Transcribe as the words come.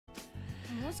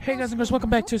Hey guys and girls, welcome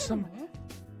back to some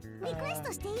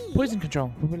Poison Control.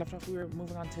 Where we left off, we were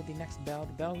moving on to the next bell.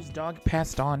 The bell whose dog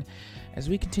passed on as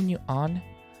we continue on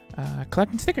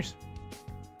collecting stickers.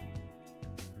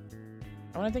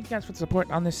 I want to thank you guys for the support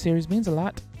on this series. It means a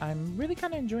lot. I'm really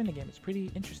kind of enjoying the game. It's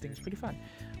pretty interesting. It's pretty fun.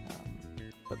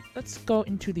 But let's go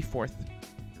into the fourth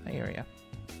area.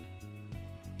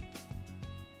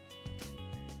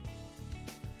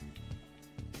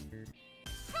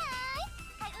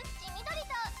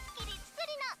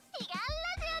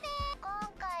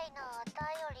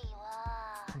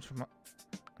 Comes from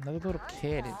another little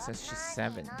kid. It says she's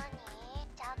 7.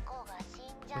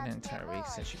 It's been an entire week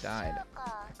since she died.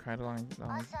 I cried a long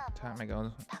time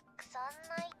ago.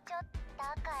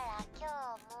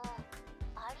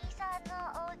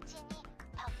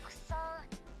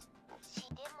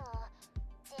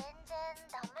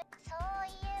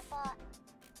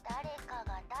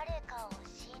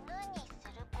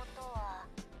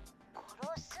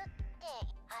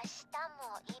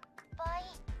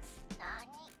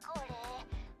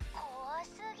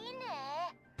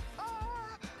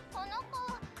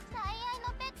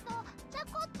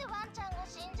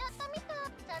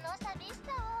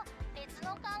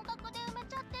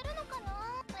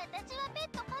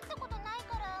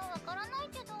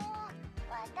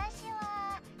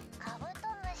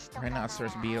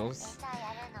 Rhinoceros beetles.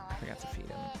 I forgot to feed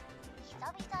him.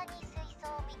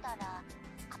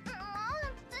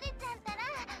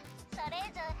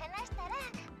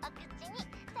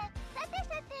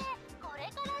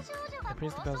 It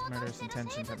appears the bell's murderous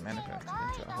intentions have manifested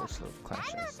into a whole slew of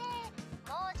clashes.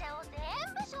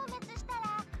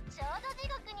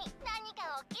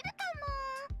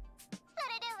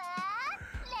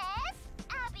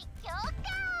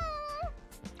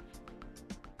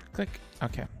 Click.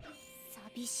 Okay.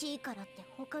 寂しいからって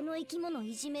他の生き物を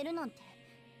いじめるなんて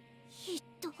ひ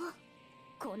どい。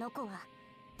この子は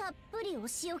たっぷりお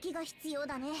仕置きが必要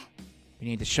だね。 We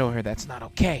need to show her that's not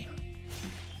okay.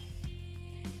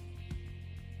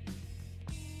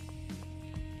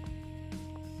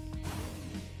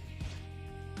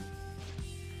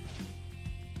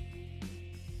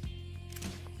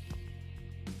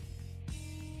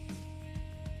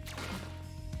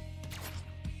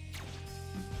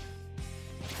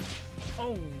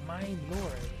 Oh my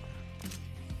lord.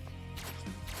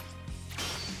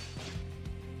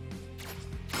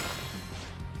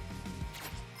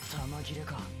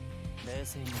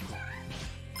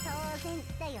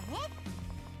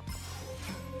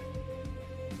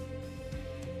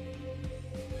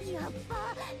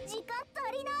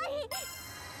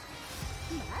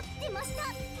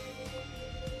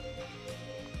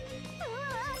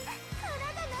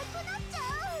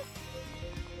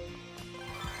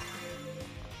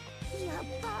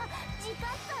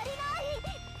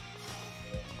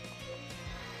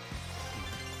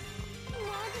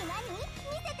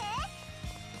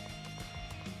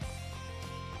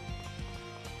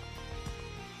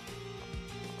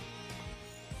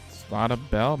 A lot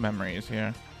of bell memories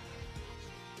here.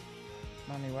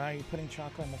 Mommy, why are you putting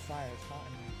chocolate in the fire? It's hot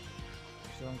in here. You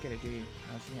still don't get it, do you?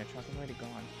 I was thinking, chocolate's already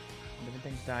gone. When living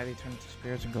things die, they turn into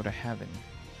spirits and go to heaven.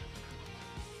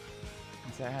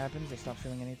 Once that happens, they stop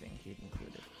feeling anything, Kate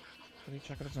included. Really,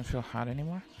 chocolate doesn't feel hot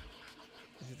anymore?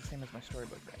 This is the same as my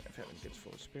storybook that if heaven gets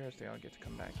full of spirits, they all get to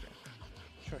come back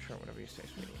there. Sure, whatever you say,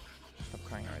 sweetie. Stop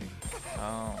crying already.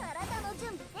 Oh.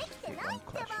 Kate won't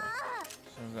clash up.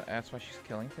 So that's why she's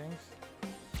killing things?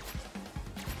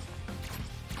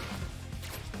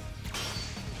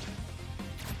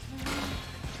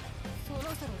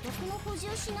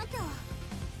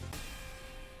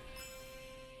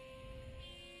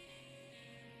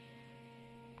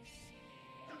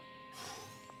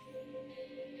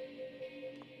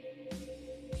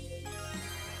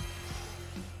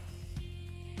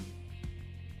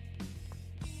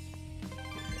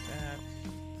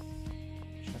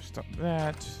 Stop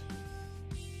that.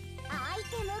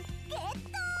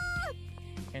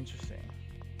 Interesting.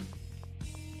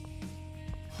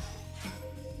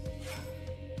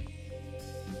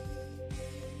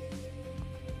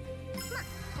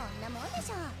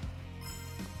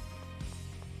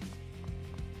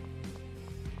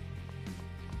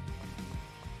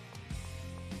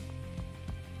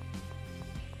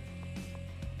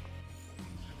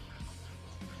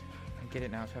 I get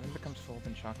it now. If heaven becomes full,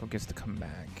 then Choco gets to come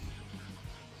back.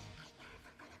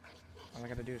 All I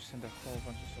gotta do is send a whole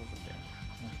bunch of souls up there.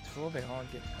 When it's full, they all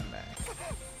get to come back.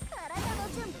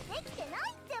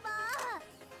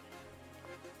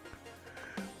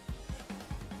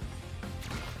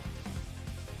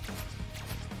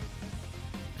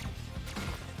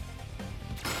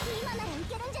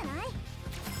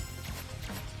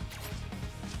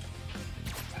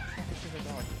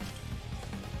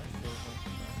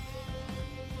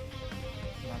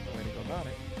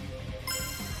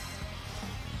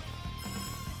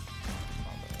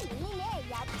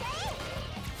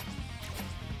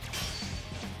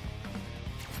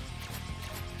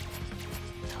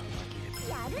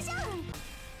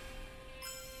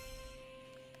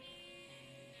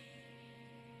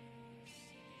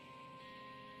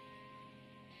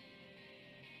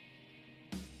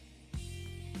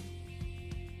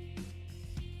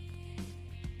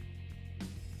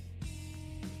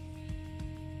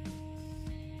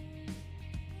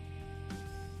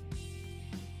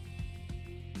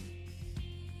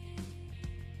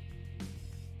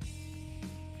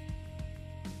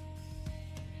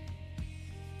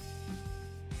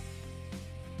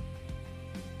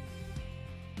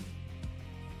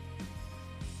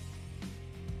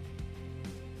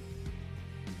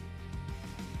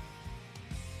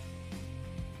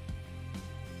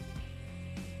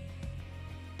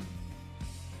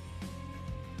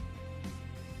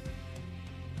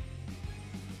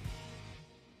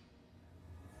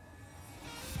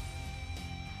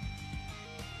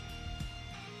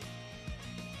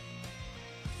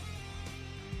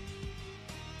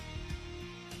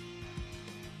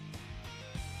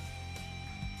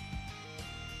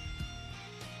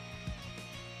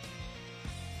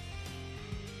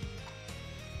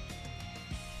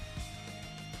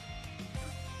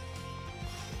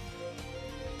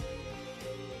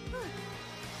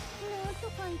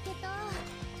 けた。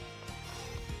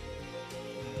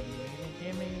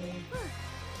Gimme.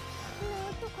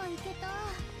 なんとかいけた。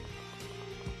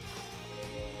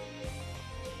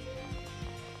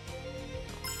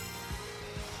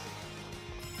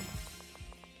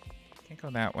Can't go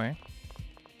that way.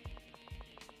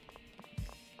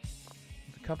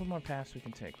 There's a couple more paths we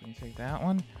can take. We can take that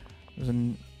one. There's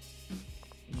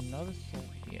another soul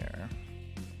here.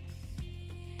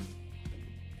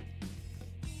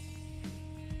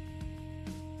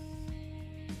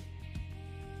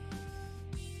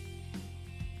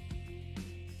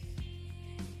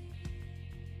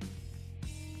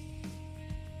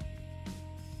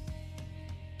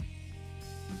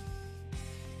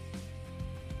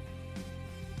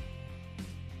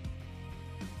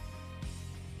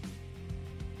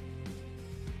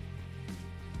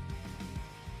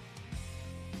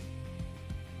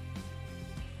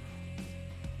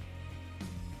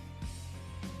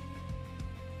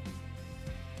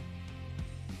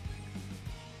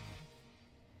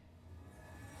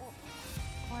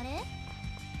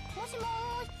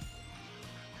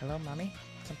 Hello, Mommy?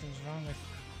 Something's wrong with...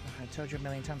 I told you a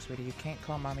million times, sweetie, you can't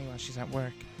call Mommy while she's at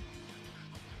work.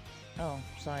 Oh,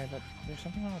 sorry, but there's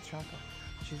something wrong with Choco.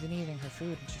 She's been eating her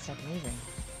food and she stopped moving.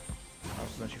 Oh,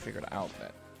 so then she figured out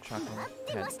that Choco had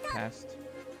passed.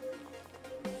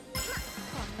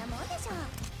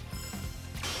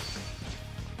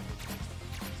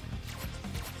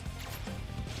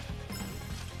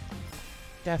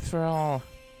 Death for all.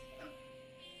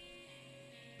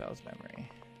 Bell's memory.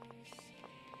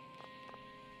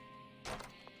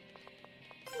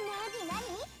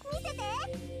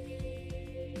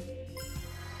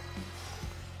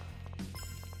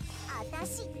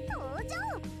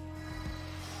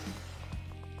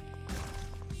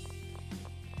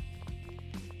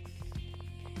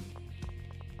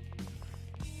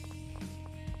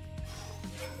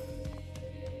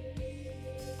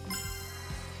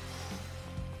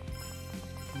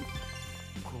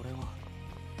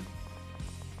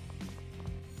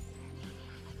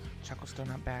 Choco's still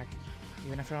not back.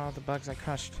 Even after all the bugs I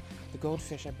crushed, the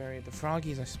goldfish I buried, the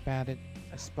froggies I splatted.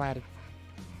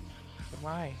 But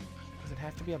why? Does it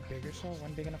have to be a bigger soul?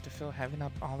 One big enough to fill heaven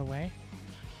up all the way?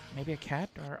 Maybe a cat?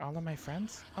 Or all of my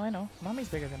friends? Oh, I know. Mommy's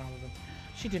bigger than all of them.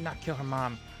 She did not kill her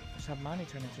mom. Just have Mommy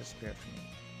turn into a spirit for me.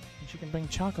 And she can bring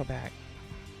Choco back.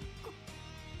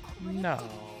 No.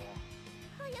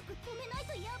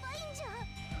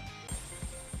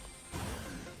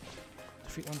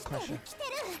 Defeat one crusher.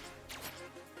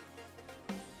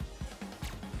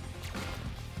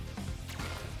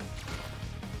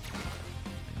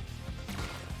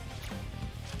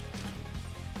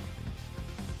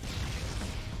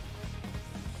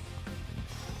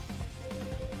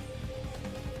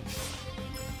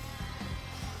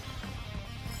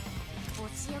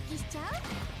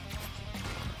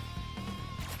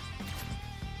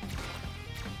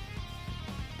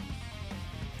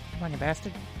 Come on, you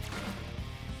bastard.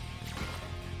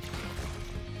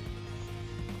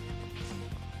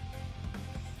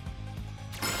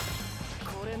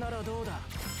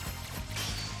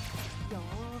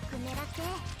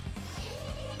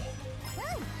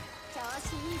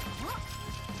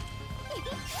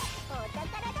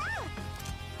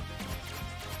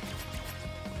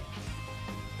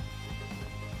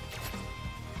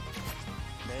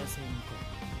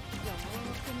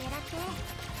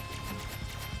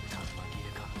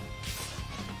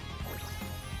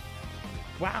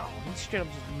 Wow, he straight up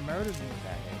just murdered me with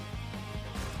that hit.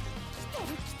 I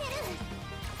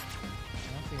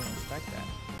don't even expect that.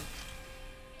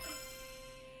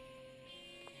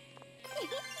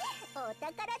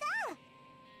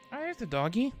 Oh, there's the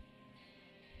doggy.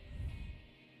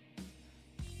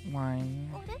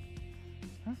 Wine.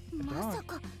 Huh? A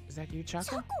dog. Is that you,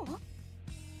 Choco?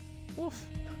 Woof.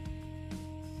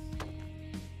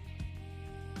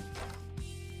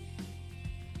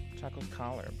 Choco's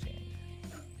collar obtained.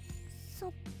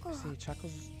 See,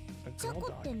 Choco's a girl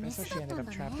dog. That's how she ended up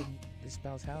trapped in this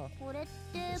Bell's hell.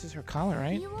 This is her collar,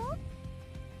 right? What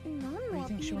do you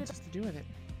think she wants us to do with it?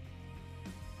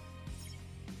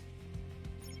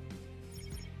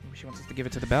 Maybe she wants us to give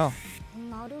it to the Bell.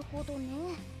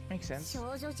 Makes sense.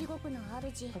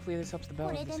 Hopefully this helps the Bell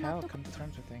of this hell come to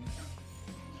terms with things.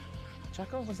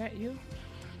 Choco, was that you?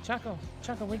 Choco,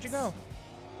 where'd you go?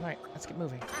 Alright, let's get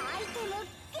moving.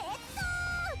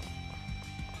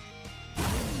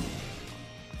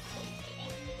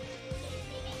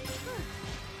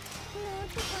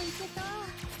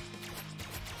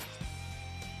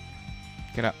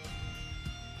 Get up.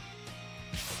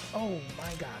 Oh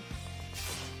my god.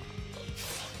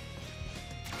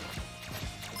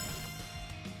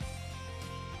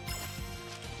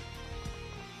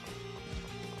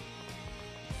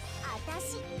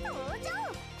 私登場。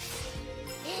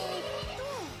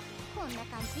こんな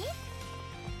感じ。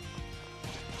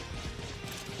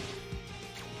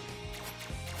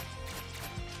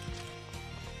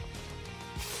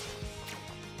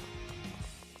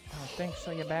Oh, thanks,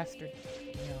 so you bastard.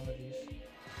 Give me all of these.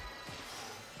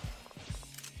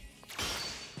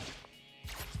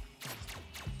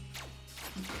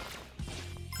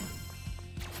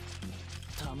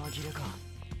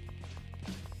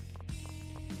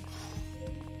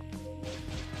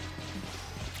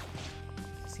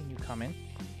 Seen you coming.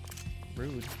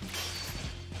 Rude.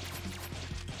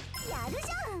 やる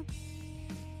じゃん。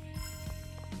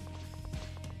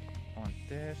 Want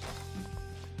this.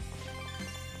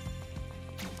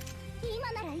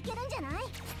 今ならいけるんじゃない？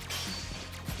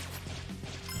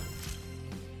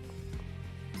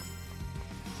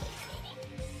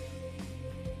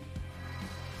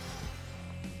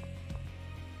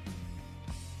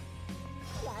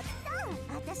やった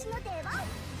ー、私の出番。や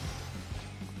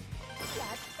っ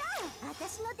たー、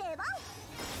私の出番。待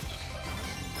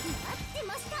って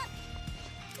ました。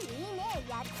いいね、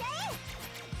やっちゃえ。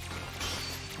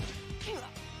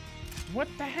 What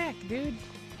the heck, dude?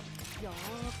 よー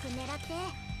く狙って。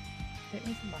 Hit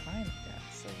me from behind like that.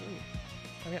 So rude.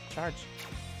 Hurry up, charge.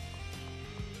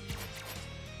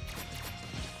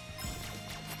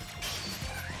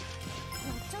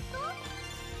 やっちゃった。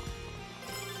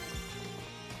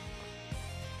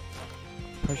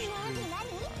 Push 何 through. 何？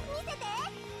見せて。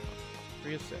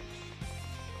 3 of 6.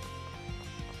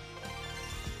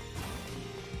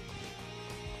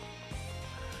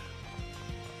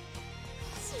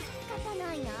 仕方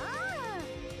ないなあ。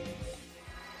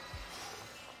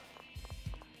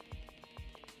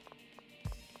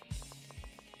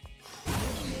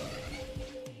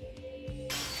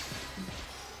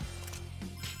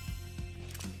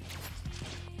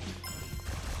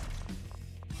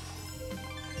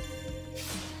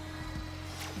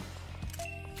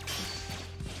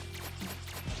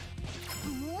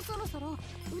もうそろそろ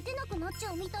打てなくなっち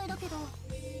ゃうみたいだけど。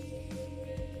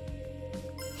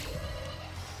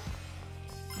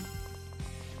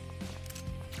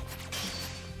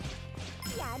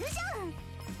やるじゃん。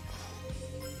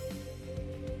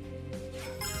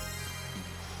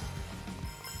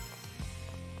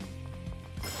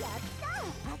やった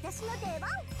ー、私の出番。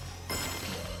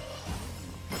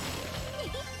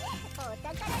お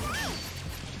宝だ。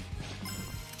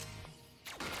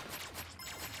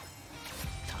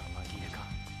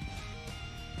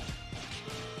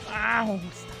 Ow!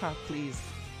 Stop, please.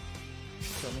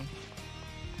 Kill me.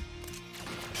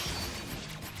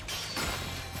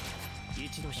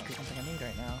 That's something I need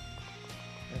right now.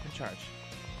 I can charge.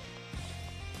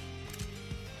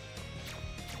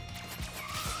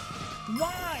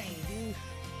 Why, dude?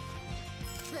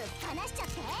 ぶっ放しちゃっ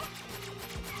て。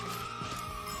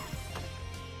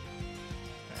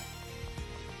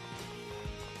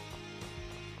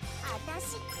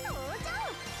 私登場。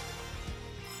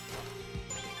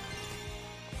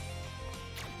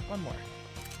 One more.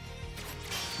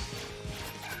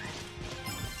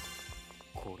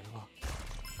 これは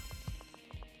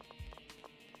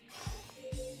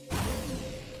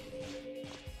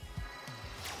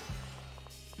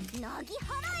なぎ払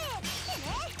えってね。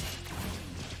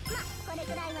ま、これ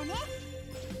ぐらいはね。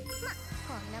ま、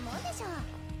こんなもんでしょ。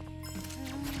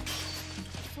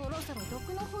そろそろ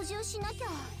毒の補充しなきゃ。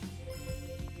ま、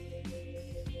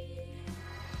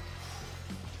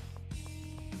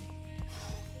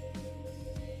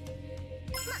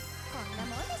こんな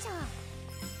もんでしょ。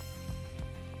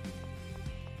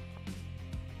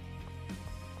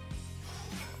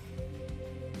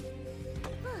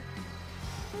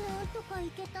なんとかい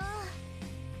けた。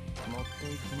 持っ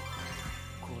ていき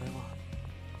これは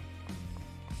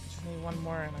Just need one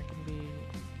more and I can be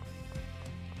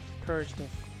purged of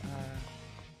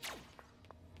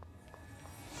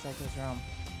Psycho's realm.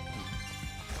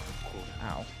 これ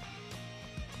Ow.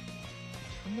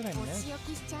 When did I お miss? 仕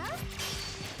置きしちゃう。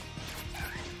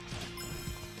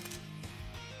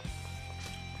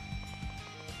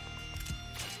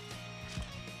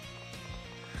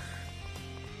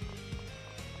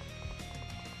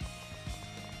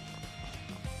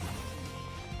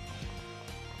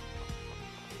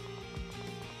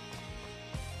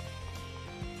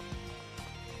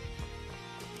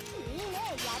 いいね、や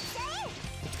っちゃえ。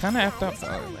 It's kind of effed up though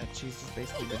that she's just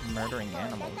basically been murdering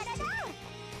animals.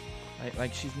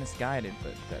 Like she's misguided,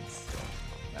 but that's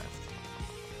messed.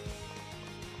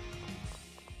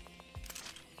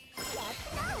 やっ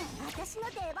た私の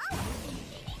出番。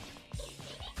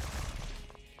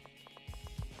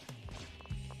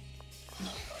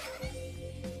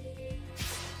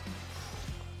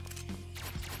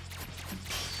 い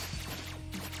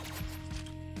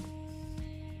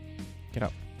Get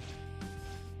up.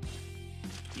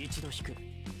 一度引く。や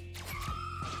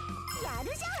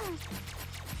るじゃん。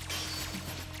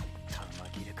玉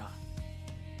切れか。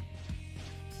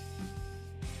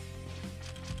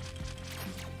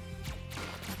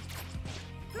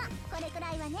ま、これく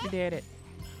らいはね。 You did it.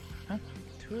 Huh?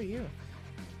 Who are you?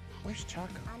 Where's Choco?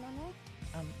 あのね、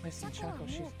 Listen, シャコは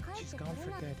Choco, もう she's 帰って gone こ for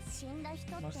れな good. い。死んだ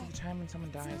人って Most of the time when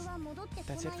someone 普 dies, 通は戻ってこ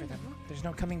ない that's it for んだ them. よ。 There's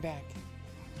no coming back.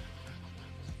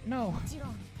 No. もちろ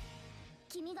ん、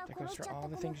君が That 殺 goes しち for ゃった all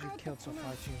the 子も things 帰 you've って killed こ so な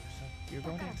far い。 too. So you're だ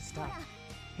going か to ら have to ほ stop. ら、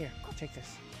 Here, take this.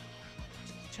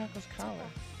 Choco's collar.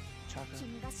 Choco.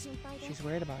 君が心配で She's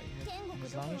worried about you. 天 And 国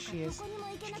as どこ long ろ as か she ど is, こにも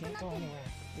行け she なく can't な go ってる。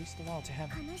 anywhere. Least of all to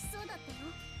heaven. 悲しそうだったよ。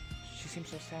 She seems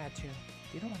so sad too.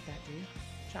 You don't want that, do you?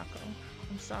 Choco.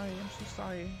 I'm sorry. I'm so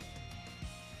sorry.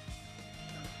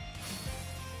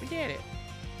 We did it.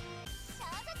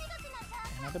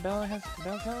 Now the bell tells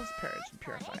purged and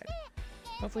purified.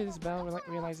 Hopefully this bell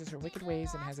realizes her wicked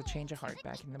ways and has a change of heart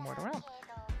back in the mortal realm.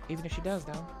 Even if she does,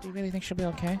 though, do you really think she'll be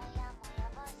okay?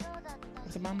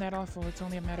 With a mom that awful, it's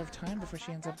only a matter of time before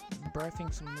she ends up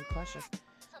birthing some new clutches.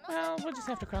 Well, we'll just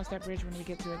have to cross that bridge when we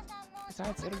get to it.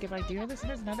 Besides, it'll give our dear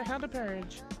listeners another hell to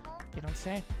purge. You don't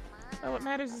say. Well, what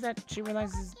matters is that she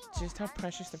realizes just how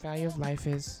precious the value of life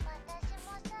is.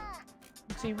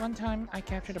 See, one time I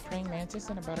captured a praying mantis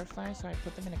and a butterfly, so I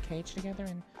put them in a cage together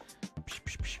and...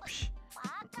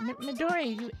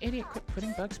 Midori, you idiot, quit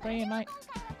putting bug spray in my...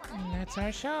 And that's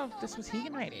our show. This was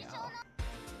Hegan Radio.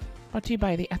 Brought to you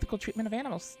by the Ethical Treatment of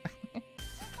Animals.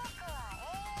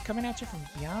 Coming at you from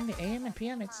beyond the AM and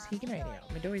PM, it's Hegan Radio.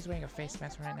 Midori's wearing a face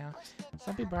mask right now, so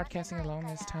I'll be broadcasting alone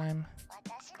this time.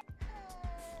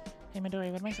 Hey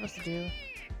Midori, what am I supposed to do?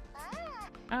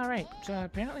 Alright, so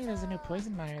apparently there's a new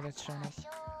poison mire that's shown up.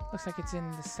 Looks like it's in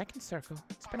the second circle.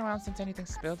 It's been a while since anything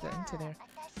spilled into there.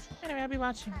 Anyway, I'll be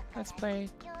watching. Let's play.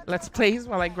 Let's plays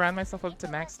while I grind myself up to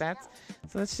max stats.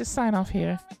 So let's just sign off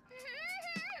here.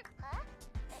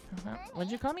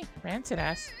 What'd you call me? Rancid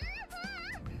ass.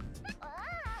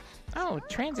 Oh,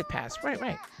 transit pass.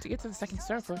 Right. To get to the second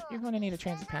circle, you're going to need a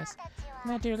transit pass.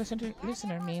 And that, dear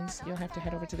listener, means you'll have to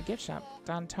head over to the gift shop,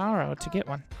 Dontaro, to get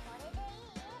one.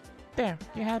 There,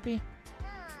 you happy?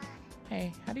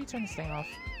 Hey, how do you turn this thing off?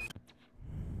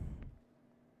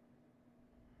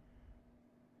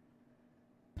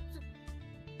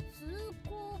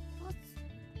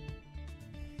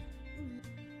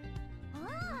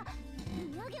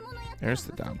 There's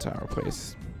the Dontaro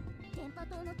place. 電波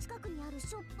塔の近くにあるシ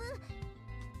ョップ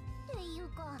っていう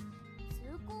か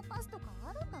通行パスとか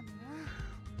あるかね。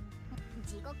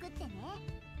地獄ってね、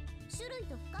種類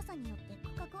と深さによって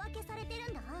区画分けされてる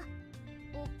んだ。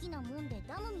大きな門で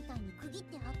ダムみたいに区切っ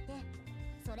てあって、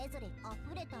それぞれ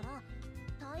溢れたら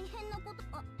大変なこと。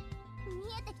あ、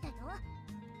見えてきたよ。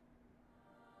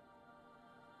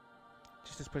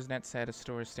 Just as Prisonette said, a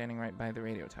store is standing right by the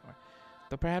radio tower.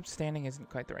 Though perhaps standing isn't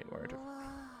quite the right word.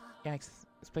 Yikes,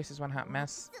 this place is one hot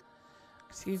mess.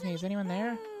 Excuse me, is anyone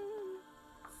there?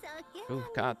 Oh,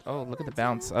 God. Oh, look at the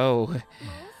bounce. Oh.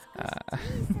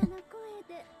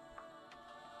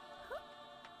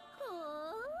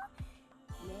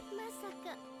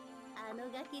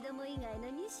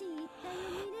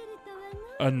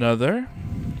 Another?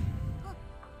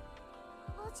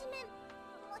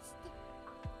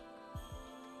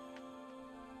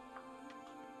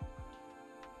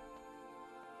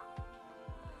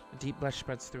 A deep blush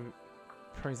spreads through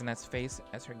Poisonette's face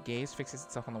as her gaze fixes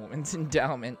itself on the woman's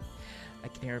endowment. I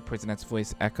can hear Poisonette's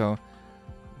voice echo,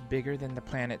 bigger than the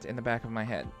planet in the back of my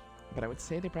head. But I would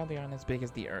say they probably aren't as big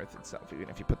as the Earth itself, even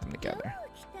if you put them together.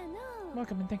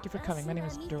 Welcome and thank you for coming. My name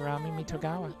is Dorami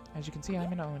Mitogawa. As you can see,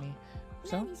 I'm an Oni.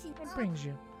 So, what brings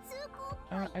you?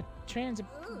 A transit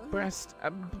pass.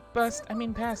 A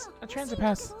transit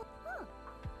pass.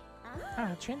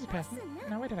 Ah, transit pass.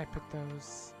 Now where did I put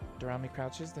those? Dorami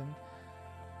crouches then,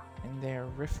 and they're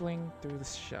riffling through the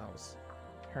shelves.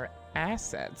 Her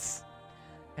assets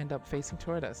end up facing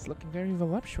toward us, looking very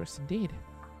voluptuous indeed.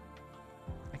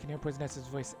 I can hear Poisonette's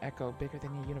voice echo, bigger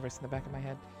than the universe in the back of my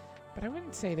head. But I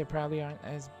wouldn't say they probably aren't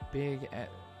as big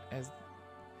as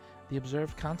the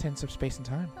observed contents of space and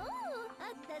time.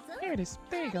 Here it is.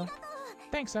 There you go.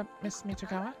 Thanks, Miss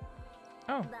Mitogawa.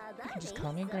 Oh, you can just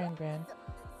call me Gran.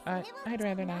 I'd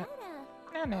rather not.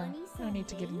 No need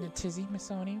to get in a tizzy,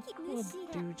 Miss Oni. We'll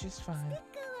do just fine.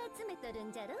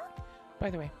 By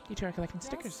the way, you two are collecting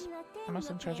stickers. I'm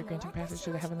also in charge of granting passage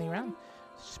to the Heavenly Realm.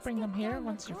 So just bring them here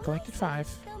once you've collected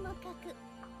 5.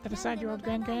 That aside, your old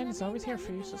Gran is always here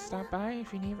for you, so stop by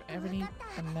if you ever need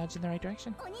a nudge in the right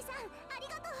direction.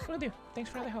 Will do.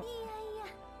 Thanks for all the help.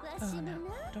 Oh no,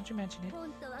 don't you mention it.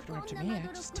 If it were up to me,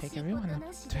 I'd just take everyone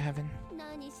up to heaven.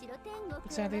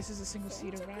 But sadly, this is a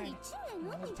single-seater ride.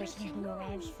 And the person who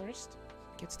arrives first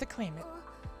gets to claim it.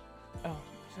 Oh,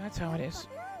 so that's how it is.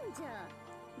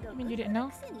 I mean, you didn't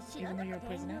know? Even though you're a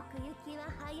prisoner?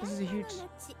 This is a huge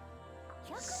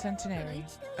centenary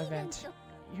event.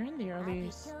 You're in the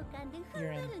earliest.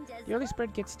 The earliest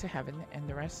bird gets to heaven, and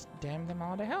the rest damn them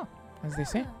all to hell, as they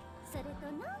say.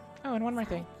 Oh, and one more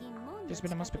thing. There's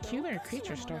been a most peculiar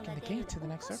creature stalking the gate to the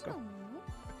next circle.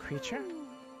 A creature?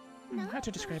 How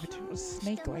to describe it? It was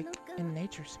snake-like in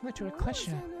nature, similar to a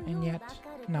klesha, and yet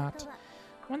not.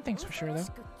 One thing's for sure, though.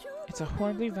 It's a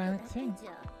horribly violent thing.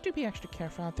 Do be extra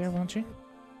careful out there, won't you?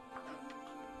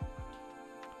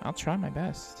 I'll try my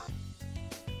best.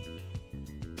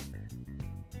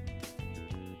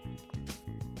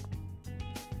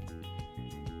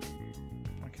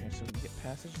 Okay, so we get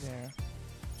passage there.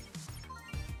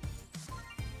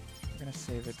 We're gonna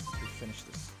save it to finish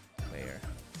this layer.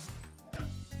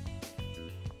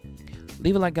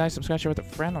 Leave a like, guys. Subscribe, share with a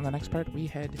friend. On the next part, we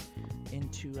head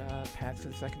into path for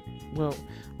the second. Well,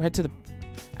 we'll head to the.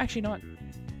 Actually, you know what?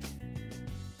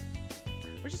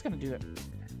 We're just gonna do it.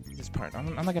 This part.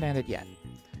 I'm not gonna end it yet,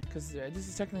 because this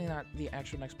is technically not the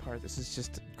actual next part. This is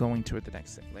just going toward the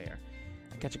next layer.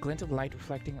 I catch a glint of light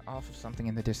reflecting off of something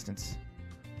in the distance.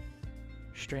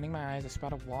 Straining my eyes, I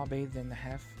spot a wall bathed in the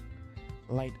half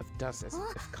light of dust as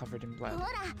if covered in blood.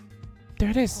 There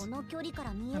it is! Not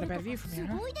a bad view from here,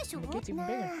 huh? And it gets even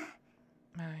bigger.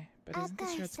 My, but isn't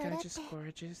this red sky just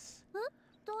gorgeous?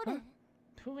 Huh?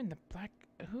 Who in the black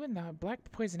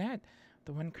poisonette?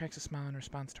 The wind cracks a smile in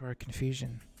response to our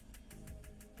confusion.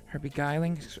 Her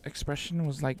beguiling expression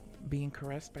was like being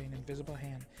caressed by an invisible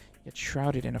hand, yet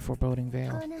shrouded in a foreboding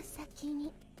veil.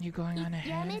 You going on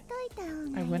ahead?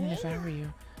 I wouldn't if I were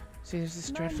you. See, there's this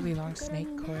dreadfully long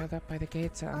snake coiled up by the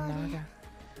gates at Naga,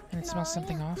 and it smells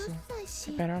something awful.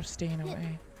 You're better off staying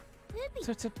away.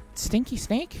 So it's a stinky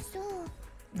snake?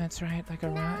 That's right, like a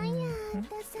rotten...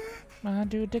 Well, I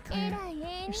do declare,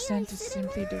 your scent is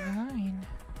simply divine.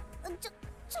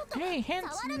 Hey,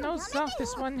 hands, nose off,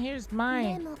 this one here's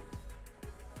mine.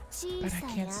 But I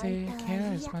can't say I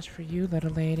care as much for you,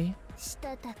 little lady.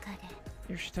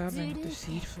 You're stubborn,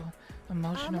 deceitful,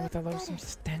 emotional with a loathsome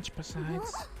stench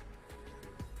besides.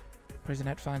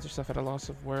 Prisonette finds herself at a loss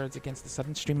of words against the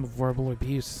sudden stream of verbal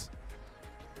abuse.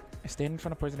 I stayed in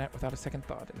front of Prisonette without a second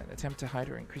thought in an attempt to hide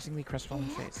her increasingly crestfallen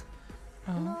face.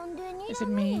 Oh, is it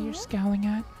me you're scowling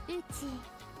at?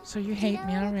 So you hate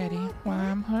me already? Well,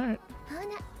 I'm hurt.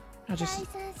 I'll just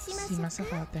see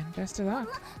myself out then. Best of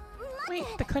luck. Wait,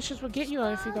 the kleshas will get you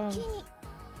if you go.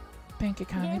 Thank you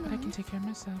kindly, but I can take care of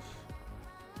myself.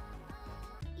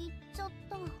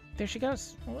 There she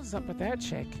goes. What was up with that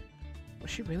chick? Was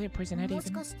she really a Poisonette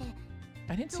even?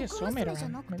 I didn't see a soulmate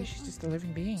around. Maybe she's just a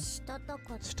living being.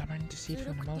 Stubborn,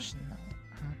 deceitful, and emotional.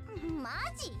 Huh?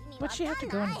 What'd she have to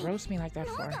go and roast me like that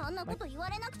for?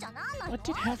 What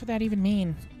did half of that even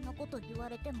mean?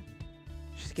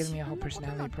 She's giving me a whole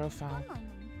personality profile.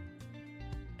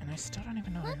 And I still don't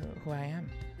even know who I am.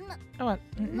 Oh well,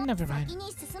 never mind.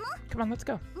 Come on, let's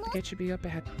go. The gate should be up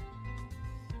ahead.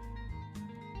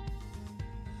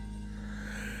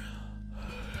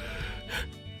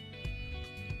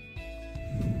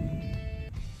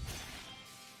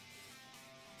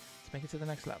 Let's make it to the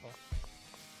next level.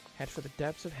 Head for the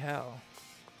depths of hell.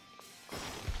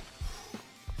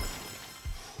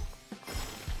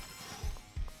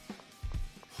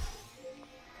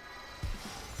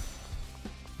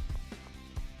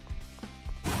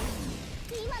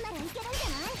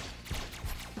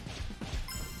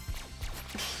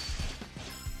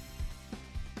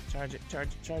 Charge it, charge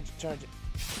it, charge it, charge it.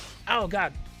 Oh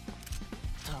god!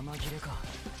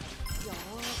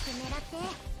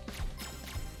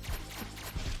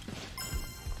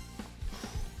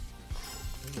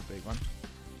 This is a big one.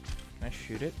 Can I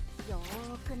shoot it?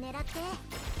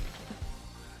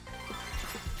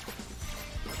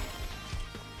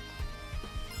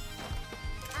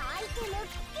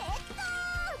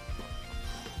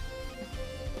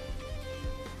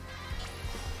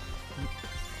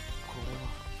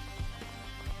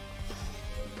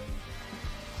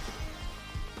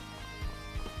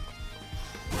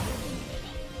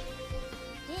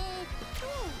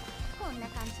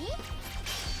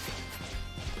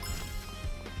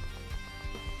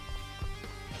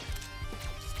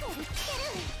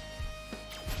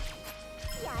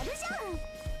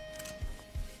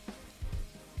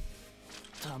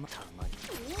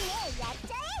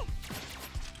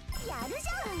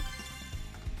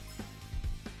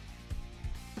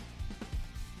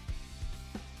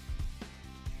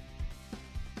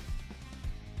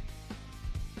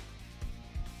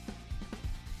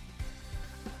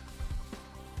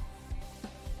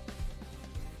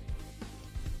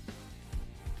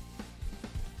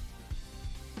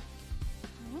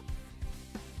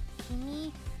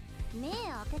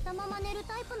 けたまま寝る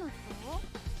タイプの人？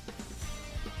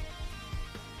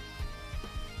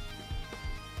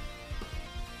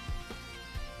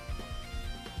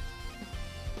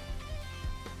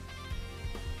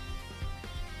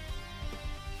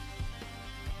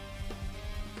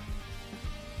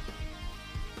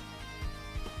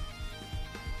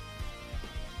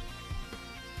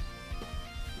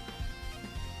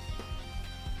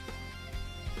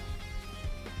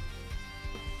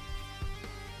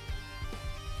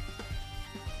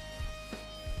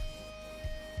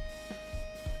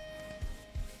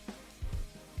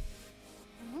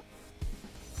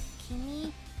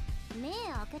君、目開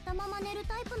けたまま寝る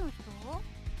タイプの人？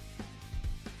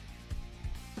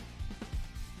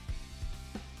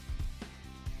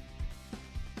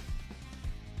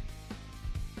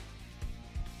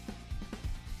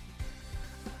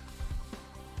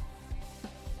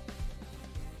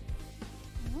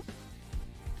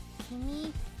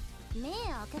君、目開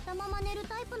けたまま寝る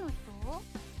タイプの人？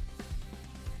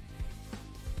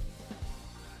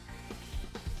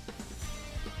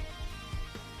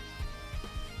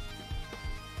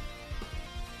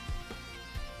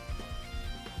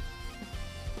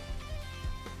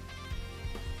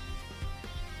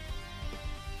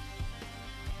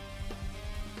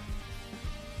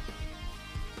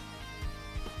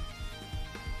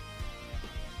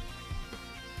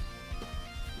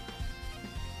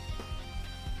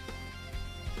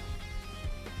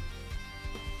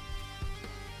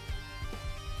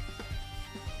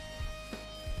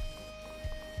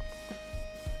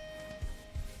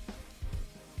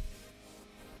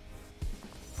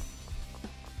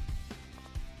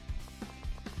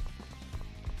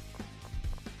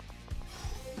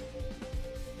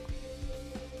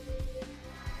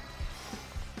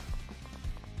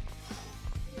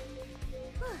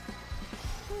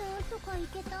なんとかい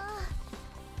けた。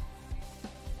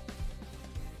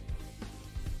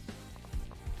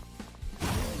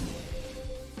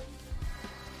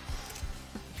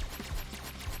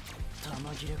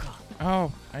弾切れか。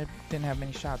 Oh, I didn't have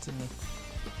many shots in me.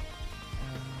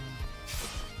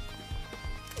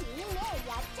 いいね、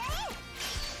やっちゃ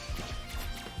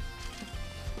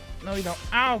え。 No, you don't.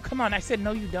 Ow, come on. I said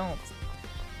no, you don't.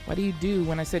 What do you do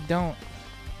when I said don't?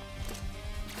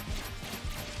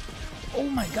 Oh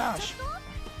my gosh.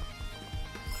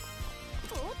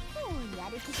 おっと、や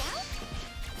る気じゃん。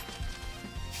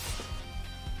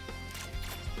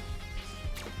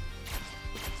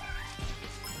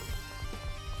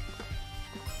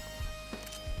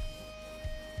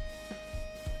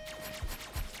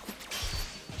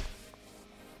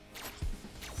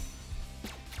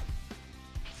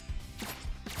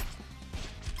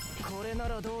これな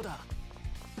らどうだ。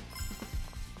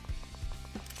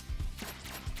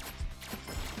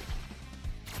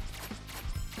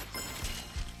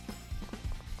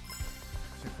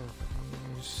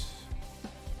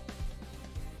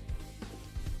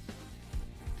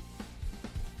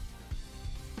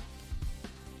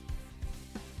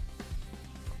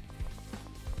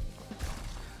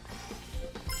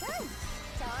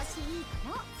 調子いいか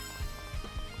も。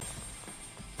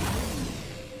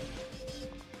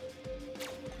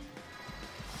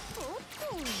おっと、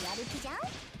やる気じゃん。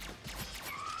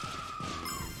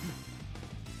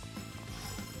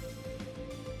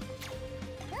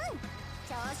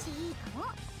調子いいかも。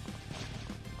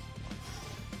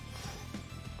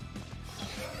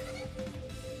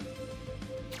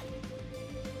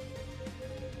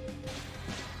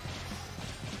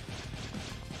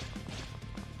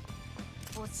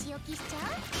お仕置きしちゃ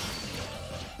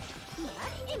う？待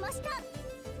ってました。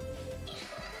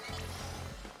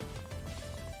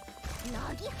な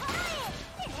ぎ払え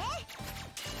ってね。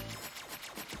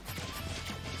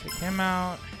 Take him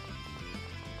out.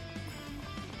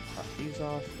 Pop these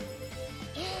off.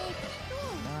 9.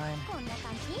 こんな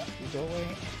感じ？ You go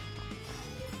away.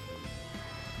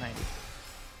 90.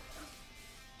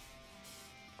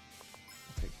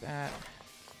 I'll take that.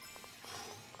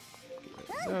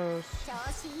 Get rid of those. 調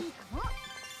子いいかも。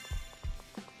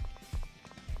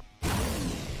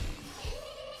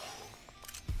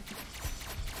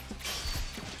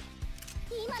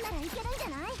今ならいけるんじゃ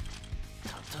ない？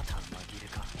弾切れ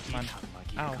か。まあ弾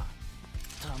切れ青か。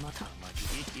弾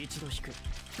切れ。一度引く。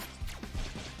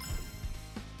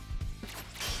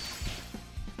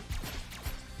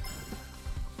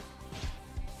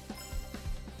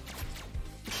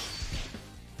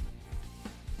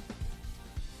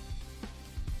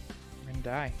 You're gonna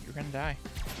die. You're gonna die.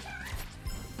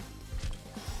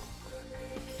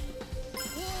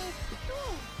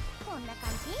 こんな感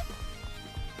じ？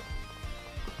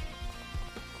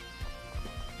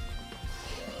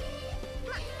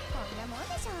ま、こんなもん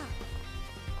でしょう。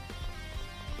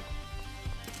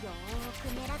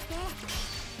狙って。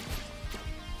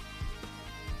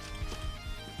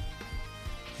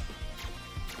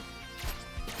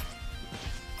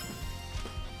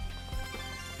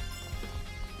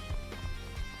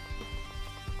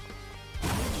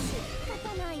立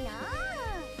たないなあ。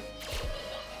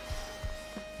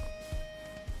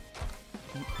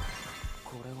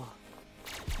これは。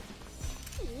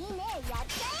いいね、やっ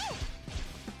ちゃえ。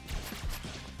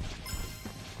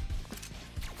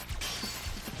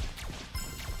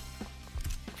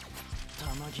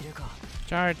弾切れか。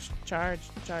 Charge, charge,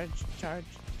 charge, charge,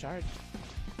 charge.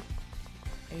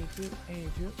 A2,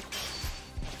 A2.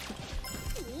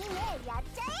 いいね、やっ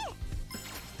ちゃえ。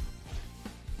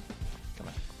 Come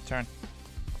on, turn.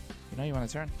 You know you want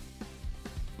to turn.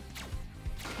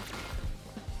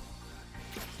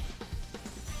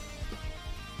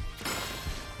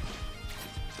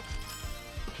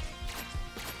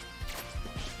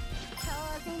 当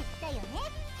然だよね。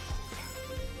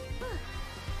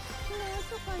なん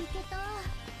とかいけた。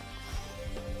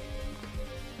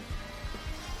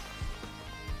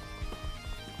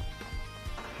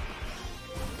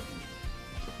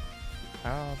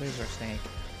 Oh, there's our snake.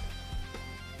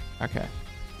 Okay.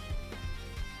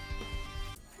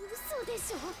 嘘で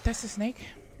しょ。 That's the snake?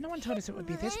 No one told us it would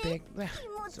be this big. Ugh,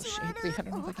 so shapely. I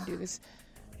don't know if I can do this.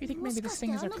 You think maybe this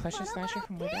thing is our Clutcher Slasher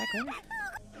from way back when?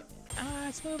 Ah,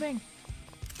 it's moving.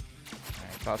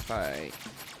 Alright, boss fight.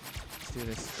 Let's do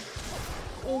this.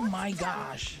 Oh my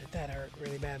gosh, that hurt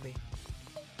really badly.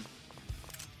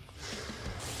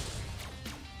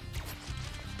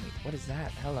 Wait, what is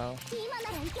that? Hello. 今な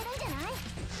らいけるんじゃない？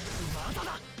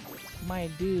 My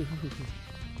dude.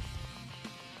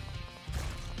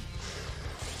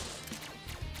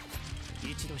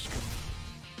 一度引く。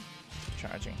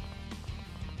 Charging.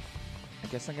 I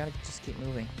guess I gotta just keep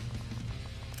moving.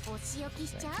 お仕置き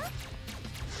しちゃう？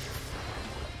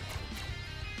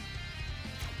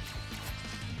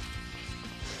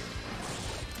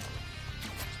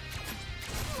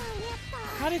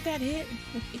 How did that hit?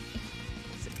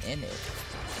 It's in it.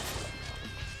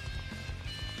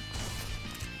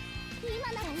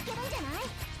 今ならいけるんじゃない？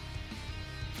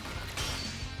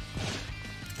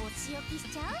お仕置きし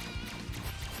ちゃう？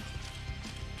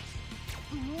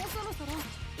もうそろそろ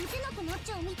打てなくなっち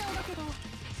ゃうみたいだけど。も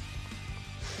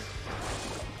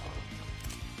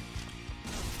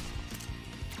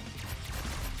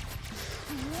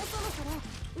うそろそろ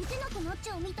打てなくなっち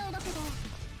ゃうみたいだけど。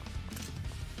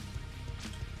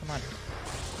 Come on. 来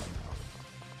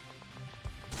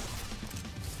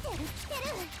てる来てる。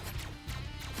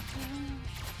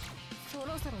そろ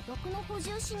そろ毒の補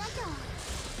充しなきゃ。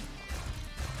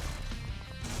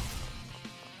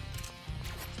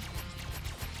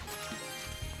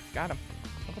 Got him.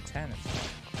 Level 10.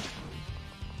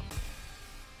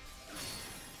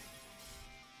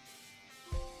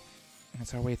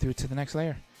 That's our way through to the next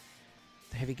layer.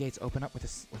 The heavy gates open up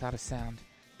without a sound.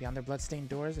 Beyond their bloodstained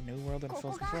doors, a new world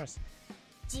unfolds before us.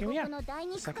 地獄の第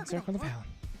二区 Second 画だ circle of よ。 hell.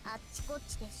 あっちこっ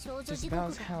ちで少女 Just 地獄が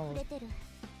about hell. 溢れてる。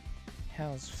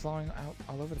 Hell's flowing out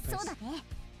all over the そう place. だね。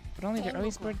 But only the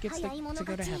earliest bird gets to 早い者 go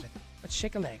to 勝ち。 heaven. Let's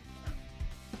shake a leg.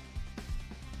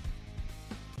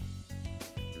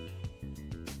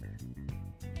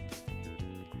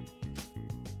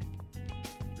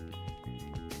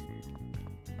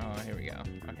 Oh, here we go.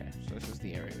 Okay, so this is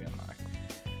the area we unlocked.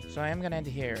 So I am gonna end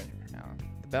here. Now,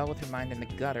 the bell with her mind in the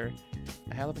gutter.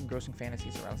 A hell of engrossing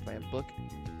fantasies aroused by a book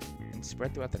and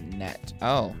spread throughout the net.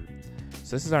 Oh,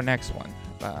 so this is our next one.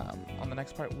 On the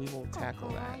next part, we will tackle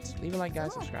that. Leave a like,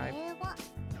 guys. Subscribe. これは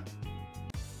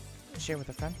Share with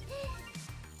a friend.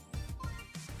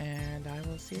 And I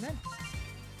will see you then.